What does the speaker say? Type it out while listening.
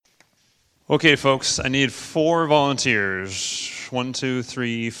Okay, folks, I need 4 volunteers. 1, 2,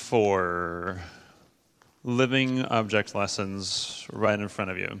 3, 4. Living object lessons right in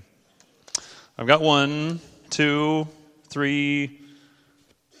front of you. I've got 1, 2, 3,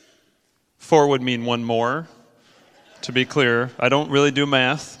 4 would mean 1 more. To be clear, I don't really do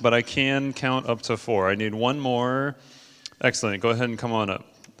math, but I can count up to 4. I need 1 more. Excellent. Go ahead and come on up.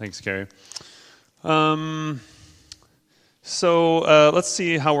 Thanks, Carrie. So let's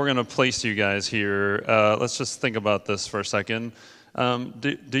see how we're going to place you guys here. Let's just think about this for a second.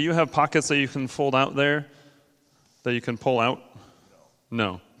 Do you have pockets that you can fold out there? That you can pull out?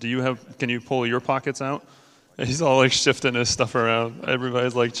 No. Can you pull your pockets out? He's all like shifting his stuff around.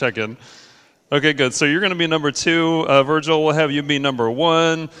 Everybody's like checking. Okay, good. So you're going to be number 2. Virgil, we'll have you be number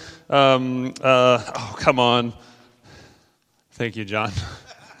 1. Oh, come on. Thank you, John.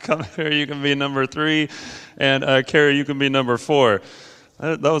 Come here, you can be number 3. And Carrie, you can be number 4.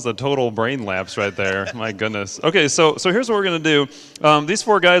 That was a total brain lapse right there. My goodness. Okay, so here's what we're going to do. These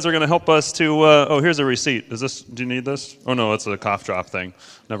 4 guys are going to help us to... here's a receipt. Do you need this? Oh, no, it's a cough drop thing.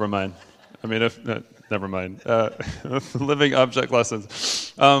 Never mind. Never mind. Living object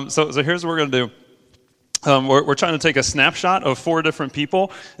lessons. So here's what we're going to do. We're trying to take a snapshot of 4 different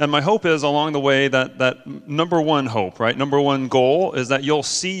people, and my hope is along the way that number 1 hope, right? Number 1 goal is that you'll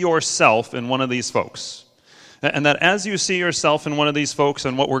see yourself in one of these folks. And that as you see yourself in one of these folks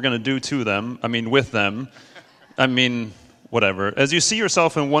and what we're going to do to them, with them, whatever. As you see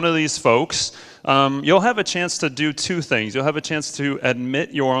yourself in one of these folks, you'll have a chance to do 2 things. You'll have a chance to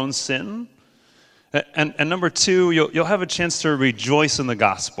admit your own sin, and number 2, you'll have a chance to rejoice in the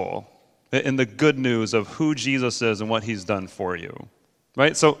gospel, in the good news of who Jesus is and what he's done for you.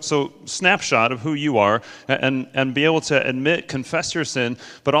 Right? So snapshot of who you are and be able to admit, confess your sin,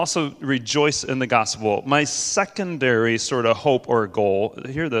 but also rejoice in the gospel. My secondary sort of hope or goal,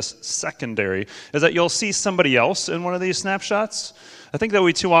 hear this, secondary, is that you'll see somebody else in one of these snapshots. I think that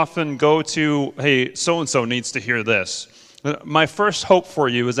we too often go to, hey, so-and-so needs to hear this. My first hope for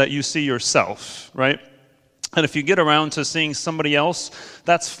you is that you see yourself, right? And if you get around to seeing somebody else,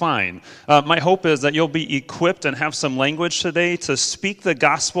 that's fine. My hope is that you'll be equipped and have some language today to speak the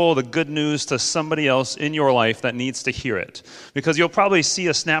gospel, the good news to somebody else in your life that needs to hear it. Because you'll probably see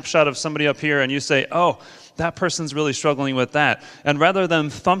a snapshot of somebody up here and you say, oh, that person's really struggling with that. And rather than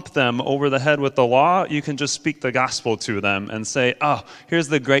thump them over the head with the law, you can just speak the gospel to them and say, oh, here's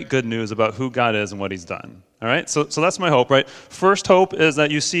the great good news about who God is and what he's done. All right? So that's my hope, right? First hope is that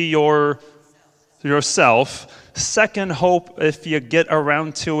you see yourself. Second hope, if you get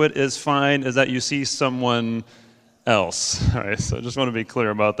around to it, is fine, is that you see someone else. All right, so I just want to be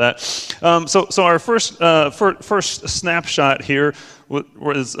clear about that. So our first snapshot here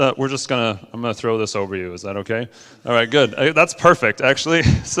is I'm going to throw this over you. Is that okay? All right, good. That's perfect, actually.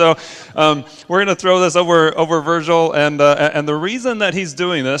 So we're going to throw this over Virgil, and the reason that he's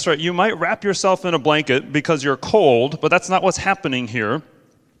doing this, right? You might wrap yourself in a blanket because you're cold, but that's not what's happening here.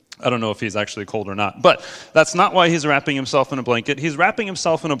 I don't know if he's actually cold or not, but that's not why he's wrapping himself in a blanket. He's wrapping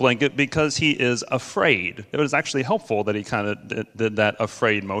himself in a blanket because he is afraid. It was actually helpful that he kind of did that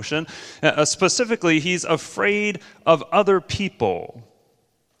afraid motion. Specifically, he's afraid of other people.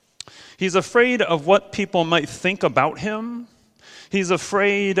 He's afraid of what people might think about him. He's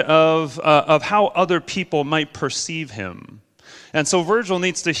afraid of how other people might perceive him. And so Virgil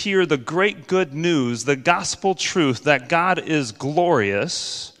needs to hear the great good news, the gospel truth that God is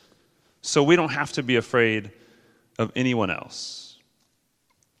glorious, so we don't have to be afraid of anyone else.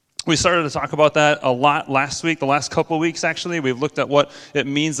 We started to talk about that a lot last week, the last couple of weeks actually. We've looked at what it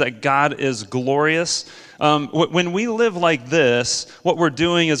means that God is glorious. When we live like this, what we're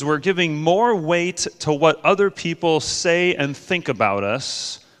doing is we're giving more weight to what other people say and think about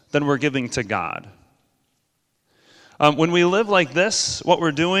us than we're giving to God. When we live like this, what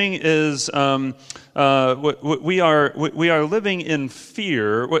we're doing is we are living in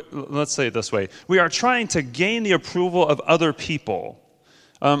fear. Let's say it this way. We are trying to gain the approval of other people,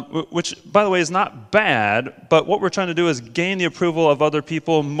 which, by the way, is not bad, but what we're trying to do is gain the approval of other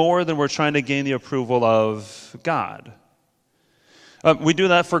people more than we're trying to gain the approval of God. We do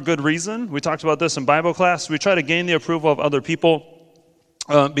that for good reason. We talked about this in Bible class. We try to gain the approval of other people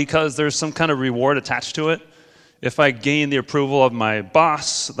because there's some kind of reward attached to it. If I gain the approval of my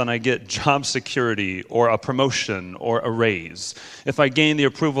boss, then I get job security or a promotion or a raise. If I gain the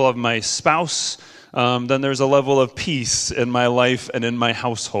approval of my spouse, then there's a level of peace in my life and in my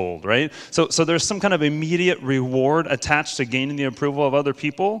household, right? So there's some kind of immediate reward attached to gaining the approval of other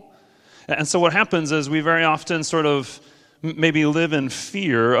people. And so what happens is we very often sort of maybe live in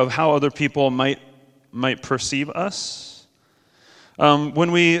fear of how other people might perceive us.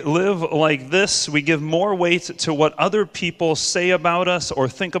 When we live like this, we give more weight to what other people say about us or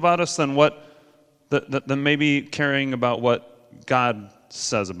think about us than than maybe caring about what God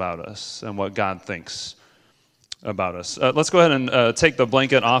says about us and what God thinks about us. Let's go ahead and take the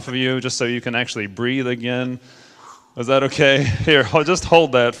blanket off of you just so you can actually breathe again. Is that okay? Here, I'll just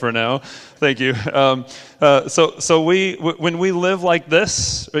hold that for now. Thank you. When we live like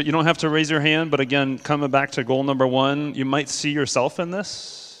this, you don't have to raise your hand, but again, coming back to goal number 1, you might see yourself in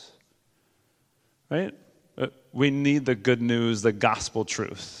this, right? We need the good news, the gospel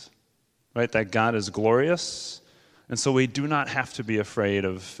truth, right? That God is glorious, and so we do not have to be afraid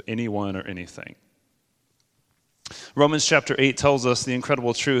of anyone or anything. Romans chapter 8 tells us the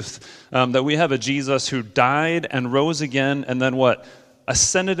incredible truth that we have a Jesus who died and rose again and then what?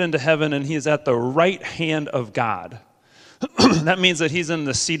 Ascended into heaven, and he is at the right hand of God. That means that he's in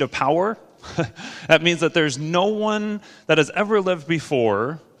the seat of power. That means that there's no one that has ever lived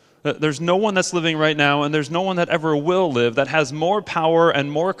before, there's no one that's living right now, and there's no one that ever will live that has more power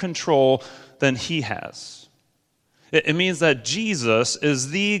and more control than he has. It means that Jesus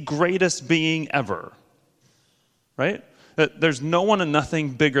is the greatest being ever. Right? There's no one and nothing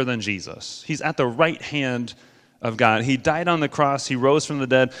bigger than Jesus. He's at the right hand of God. He died on the cross, he rose from the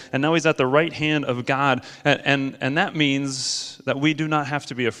dead, and now he's at the right hand of God. And that means that we do not have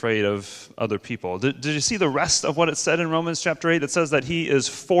to be afraid of other people. Did you see the rest of what it said in Romans chapter 8? It says that he is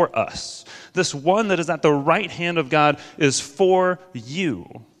for us. This one that is at the right hand of God is for you.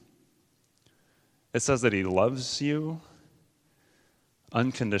 It says that he loves you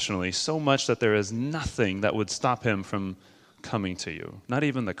unconditionally, so much that there is nothing that would stop him from coming to you. Not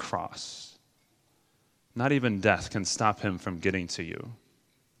even the cross. Not even death can stop him from getting to you.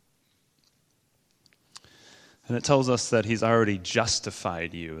 And it tells us that he's already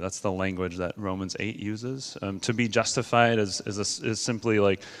justified you. That's the language that Romans 8 uses. To be justified is simply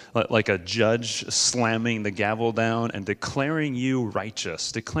like a judge slamming the gavel down and declaring you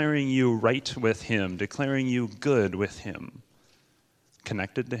righteous, declaring you right with him, declaring you good with him,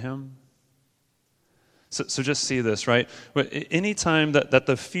 connected to him. So just see this, right? Anytime that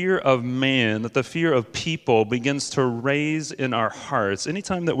the fear of man, that the fear of people begins to raise in our hearts,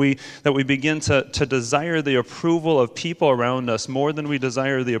 anytime that we begin to desire the approval of people around us more than we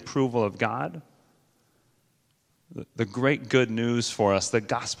desire the approval of God, the great good news for us, the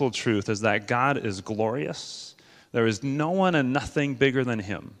gospel truth, is that God is glorious. There is no one and nothing bigger than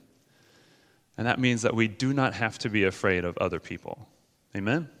him. And that means that we do not have to be afraid of other people.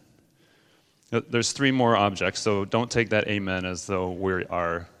 Amen? There's 3 more objects, so don't take that amen as though we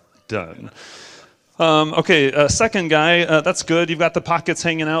are done. Second guy, that's good. You've got the pockets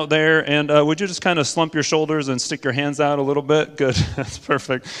hanging out there, and would you just kind of slump your shoulders and stick your hands out a little bit? Good, that's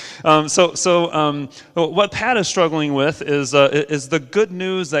perfect. What Pat is struggling with is the good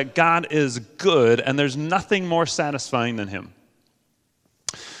news that God is good, and there's nothing more satisfying than him.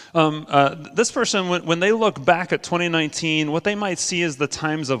 This person, when they look back at 2019, what they might see is the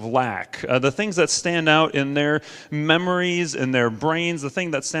times of lack. The things that stand out in their memories, in their brains, the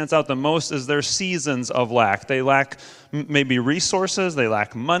thing that stands out the most is their seasons of lack. They lack maybe resources, they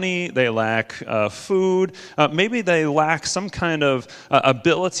lack money, they lack food. Maybe they lack some kind of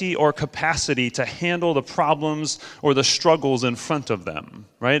ability or capacity to handle the problems or the struggles in front of them,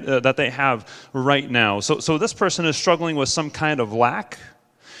 right, that they have right now. So this person is struggling with some kind of lack.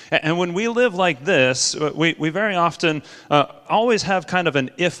 And when we live like this, we very often always have kind of an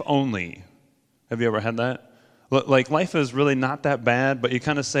if only. Have you ever had that? Like life is really not that bad, but you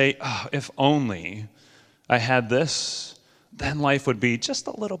kind of say, oh, if only I had this, then life would be just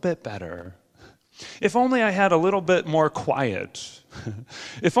a little bit better. If only I had a little bit more quiet.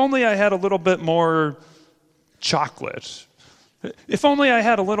 If only I had a little bit more chocolate. If only I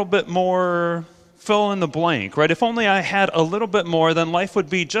had a little bit more fill in the blank, right? If only I had a little bit more, then life would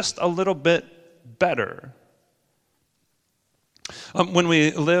be just a little bit better. When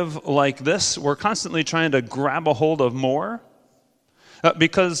we live like this, we're constantly trying to grab a hold of more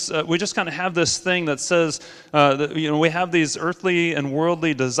because we just kind of have this thing that says, we have these earthly and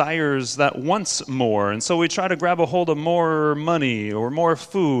worldly desires that wants more, and so we try to grab a hold of more money or more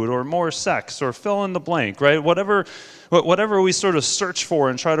food or more sex or fill in the blank, right? Whatever we sort of search for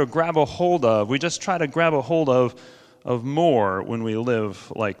and try to grab a hold of, we just try to grab a hold of more when we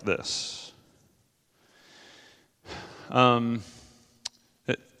live like this.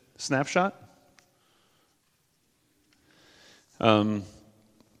 Snapshot?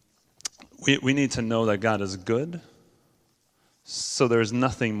 We need to know that God is good, so there's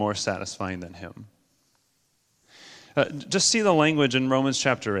nothing more satisfying than him. Just see the language in Romans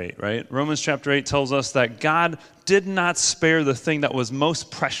chapter 8, right? Romans chapter 8 tells us that God did not spare the thing that was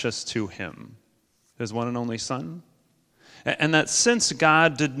most precious to him, his one and only Son. And that since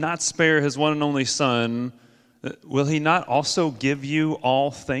God did not spare his one and only Son, will he not also give you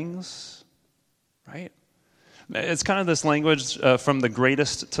all things? Right? It's kind of this language from the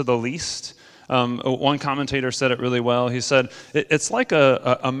greatest to the least. One commentator said it really well. He said, it's like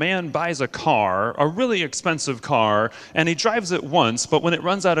a man buys a car, a really expensive car, and he drives it once, but when it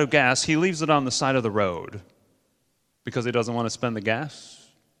runs out of gas, he leaves it on the side of the road because he doesn't want to spend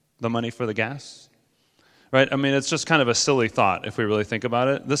the money for the gas. Right? I mean, it's just kind of a silly thought if we really think about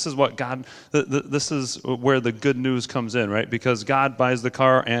it. This is what God, this is where the good news comes in, right? Because God buys the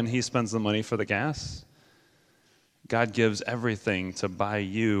car and he spends the money for the gas. God gives everything to buy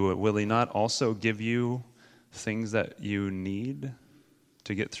you. Will he not also give you things that you need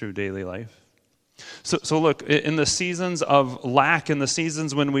to get through daily life? So look, in the seasons of lack, in the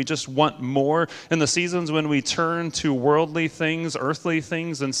seasons when we just want more, in the seasons when we turn to worldly things, earthly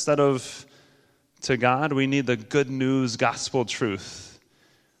things, instead of to God, we need the good news gospel truth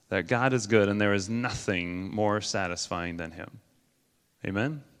that God is good and there is nothing more satisfying than him.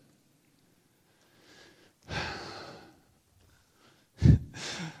 Amen?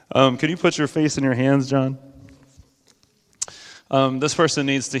 Can you put your face in your hands, John? This person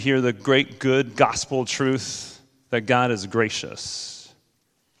needs to hear the great, good gospel truth that God is gracious.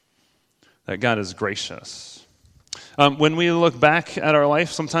 That God is gracious. When we look back at our life,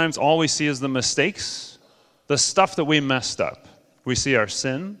 sometimes all we see is the mistakes, the stuff that we messed up. We see our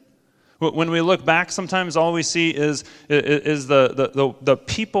sin. When we look back, sometimes all we see is the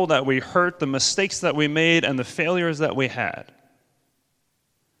people that we hurt, the mistakes that we made, and the failures that we had.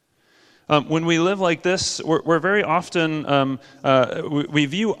 When we live like this, we're very often, we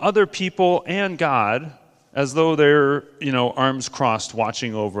view other people and God as though they're, arms crossed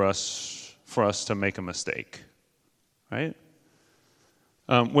watching over us for us to make a mistake, right?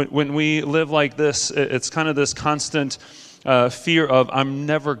 When we live like this, it's kind of this constant fear of I'm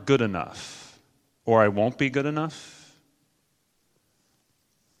never good enough or I won't be good enough.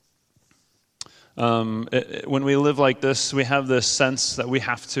 When we live like this, we have this sense that we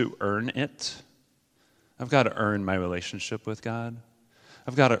have to earn it. I've got to earn my relationship with God.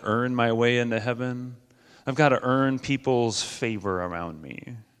 I've got to earn my way into heaven. I've got to earn people's favor around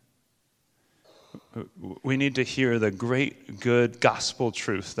me. We need to hear the great, good gospel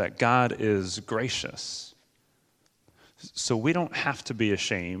truth that God is gracious. So we don't have to be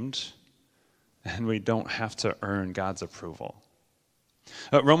ashamed, and we don't have to earn God's approval.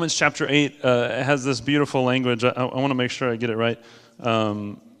 Romans chapter 8 has this beautiful language. I want to make sure I get it right.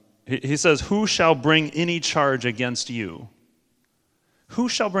 He says, who shall bring any charge against you? Who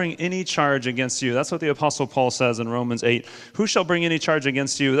shall bring any charge against you? That's what the Apostle Paul says in Romans 8. Who shall bring any charge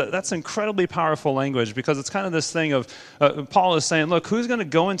against you? That's incredibly powerful language because it's kind of this thing of, Paul is saying, look, who's going to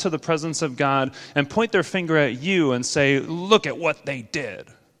go into the presence of God and point their finger at you and say, look at what they did?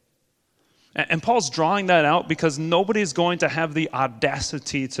 And Paul's drawing that out because nobody's going to have the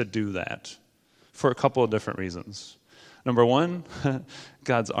audacity to do that for a couple of different reasons. Number one,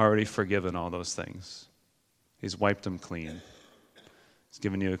 God's already forgiven all those things. He's wiped them clean. He's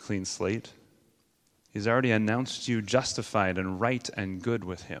given you a clean slate. He's already announced you justified and right and good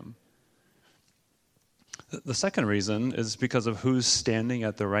with him. The second reason is because of who's standing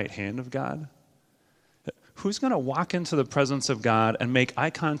at the right hand of God. Who's going to walk into the presence of God and make eye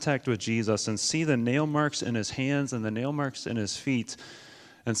contact with Jesus and see the nail marks in his hands and the nail marks in his feet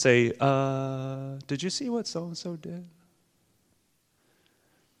and say, did you see what so-and-so did?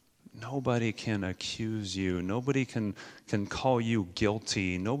 Nobody can accuse you. Nobody can call you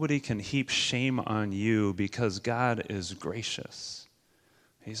guilty. Nobody can heap shame on you because God is gracious.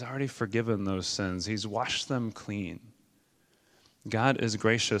 He's already forgiven those sins. He's washed them clean. God is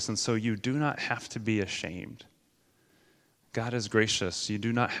gracious, and so you do not have to be ashamed. God is gracious. You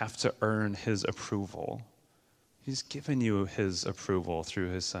do not have to earn his approval. He's given you his approval through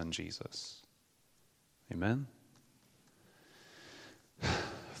his son, Jesus. Amen?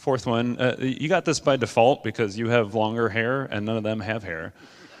 Fourth one, you got this by default because you have longer hair and none of them have hair.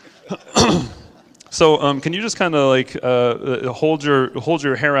 So can you just kind of like hold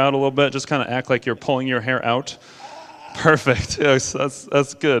your hair out a little bit, just kind of act like you're pulling your hair out? Perfect. Yes,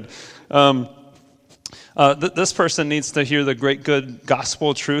 that's good. This person needs to hear the great, good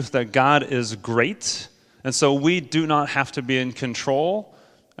gospel truth that God is great, and so we do not have to be in control,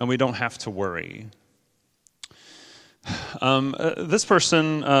 and we don't have to worry. This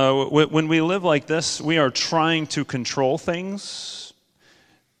person, when we live like this, we are trying to control things,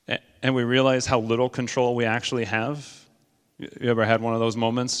 and we realize how little control we actually have. You ever had one of those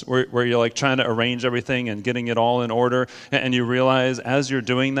moments where you're like trying to arrange everything and getting it all in order, and you realize as you're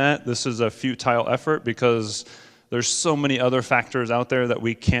doing that, this is a futile effort because there's so many other factors out there that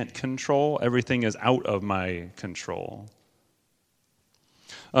we can't control. Everything is out of my control.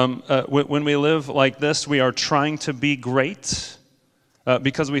 When we live like this, we are trying to be great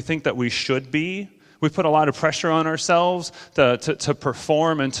because we think that we should be. We put a lot of pressure on ourselves to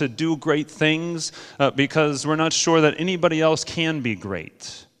perform and to do great things because we're not sure that anybody else can be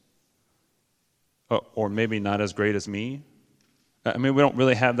great. Or maybe not as great as me. I mean, we don't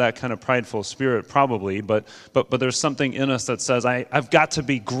really have that kind of prideful spirit probably, but there's something in us that says, I've got to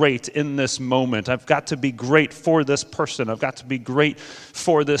be great in this moment. I've got to be great for this person. I've got to be great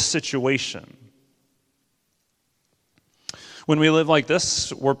for this situation. When we live like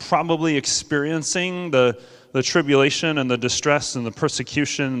this, we're probably experiencing the tribulation and the distress and the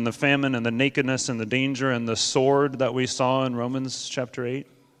persecution and the famine and the nakedness and the danger and the sword that we saw in Romans chapter 8.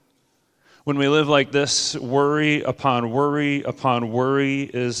 When we live like this, worry upon worry upon worry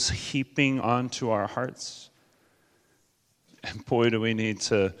is heaping onto our hearts. And boy, do we need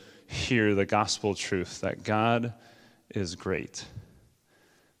to hear the gospel truth that God is great.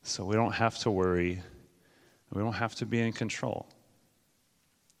 So we don't have to worry. We don't have to be in control.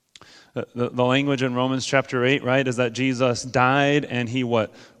 The language in Romans chapter 8, right, is that Jesus died and he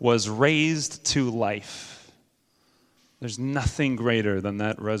was raised to life. There's nothing greater than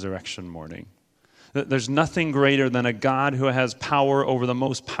that resurrection morning. There's nothing greater than a God who has power over the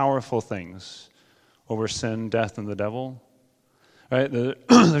most powerful things, over sin, death, and the devil. Right?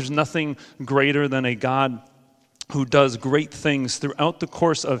 There's nothing greater than a God who does great things throughout the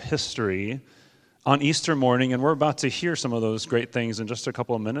course of history on Easter morning, and we're about to hear some of those great things in just a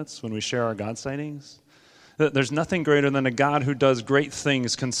couple of minutes when we share our God sightings. There's nothing greater than a God who does great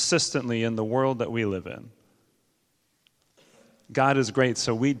things consistently in the world that we live in. God is great,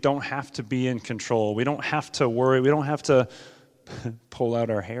 so we don't have to be in control. We don't have to worry. We don't have to pull out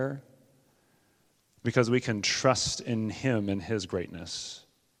our hair because we can trust in him and his greatness.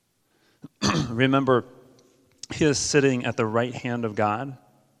 Remember, he is sitting at the right hand of God.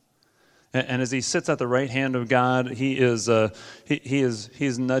 And as he sits at the right hand of God, he is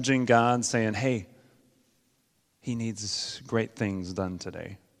nudging God, saying, hey, he needs great things done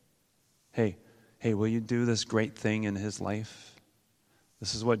today. Hey, will you do this great thing in his life?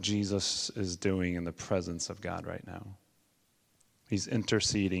 This is what Jesus is doing in the presence of God right now. He's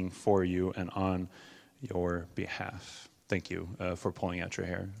interceding for you and on your behalf. Thank you for pulling out your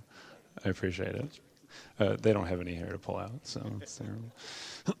hair. I appreciate it. They don't have any hair to pull out, so it's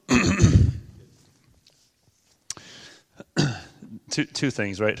two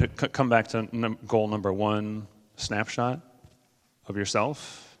things, right? To come back to goal number one, snapshot of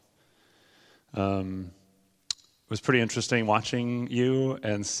yourself. It was pretty interesting watching you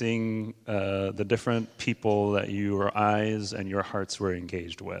and seeing the different people that your eyes and your hearts were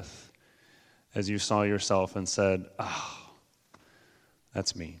engaged with as you saw yourself and said,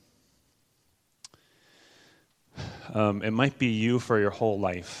 that's me. It might be you for your whole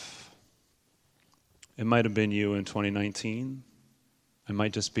life. It might have been you in 2019. It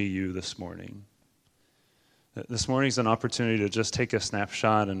might just be you this morning. This morning is an opportunity to just take a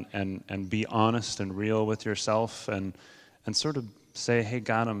snapshot and be honest and real with yourself and sort of say, hey,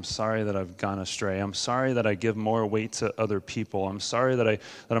 God, I'm sorry that I've gone astray. I'm sorry that I give more weight to other people. I'm sorry that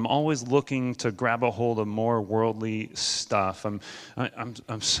I'm always looking to grab a hold of more worldly stuff. I'm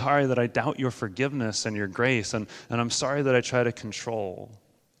sorry that I doubt your forgiveness and your grace, and I'm sorry that I try to control.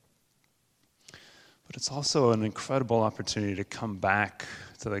 But it's also an incredible opportunity to come back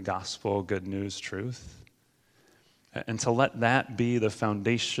to the gospel, good news, truth. And to let that be the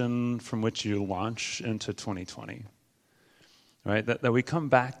foundation from which you launch into 2020. Right? That we come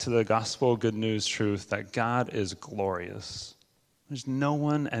back to the gospel, good news, truth, that God is glorious. There's no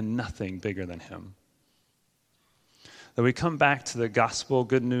one and nothing bigger than him. That we come back to the gospel,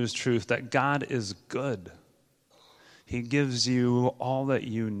 good news, truth, that God is good. He gives you all that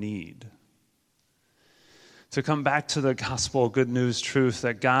you need. To come back to the gospel, good news, truth,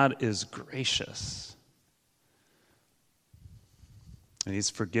 that God is gracious. And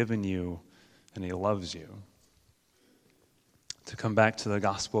he's forgiven you, and he loves you. To come back to the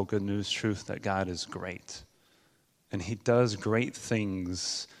gospel, good news, truth, that God is great. And he does great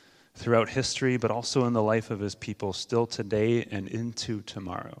things throughout history, but also in the life of his people still today and into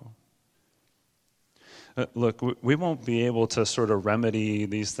tomorrow. Look, we won't be able to sort of remedy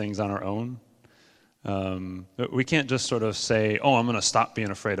these things on our own. We can't just sort of say, I'm going to stop being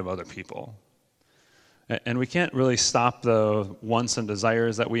afraid of other people. And we can't really stop the wants and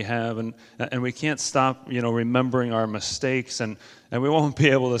desires that we have, and we can't stop, remembering our mistakes, and we won't be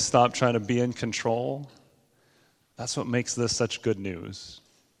able to stop trying to be in control. That's what makes this such good news.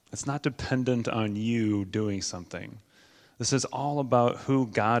 It's not dependent on you doing something. This is all about who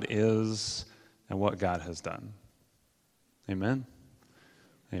God is and what God has done. Amen?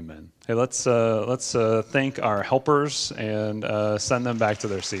 Amen. Hey, let's thank our helpers and send them back to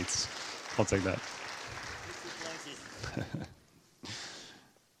their seats. I'll take that.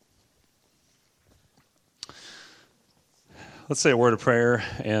 Let's say a word of prayer,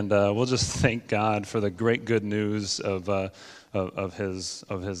 and we'll just thank God for the great good news of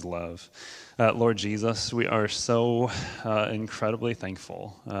His love. Lord Jesus, we are so incredibly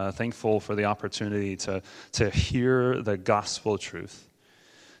thankful for the opportunity to hear the gospel truth,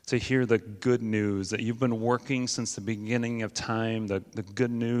 to hear the good news that you've been working since the beginning of time, the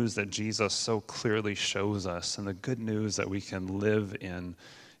good news that Jesus so clearly shows us, and the good news that we can live in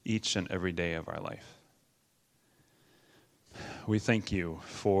each and every day of our life. We thank you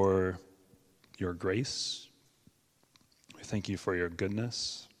for your grace. We thank you for your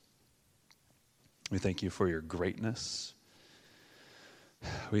goodness. We thank you for your greatness.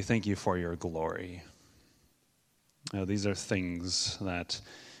 We thank you for your glory. These are things that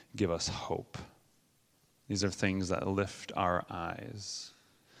give us hope. These are things that lift our eyes.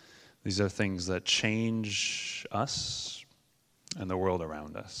 These are things that change us and the world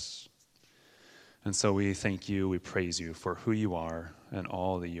around us. And so we thank you, we praise you for who you are and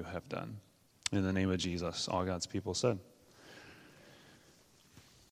all that you have done. In the name of Jesus, all God's people said.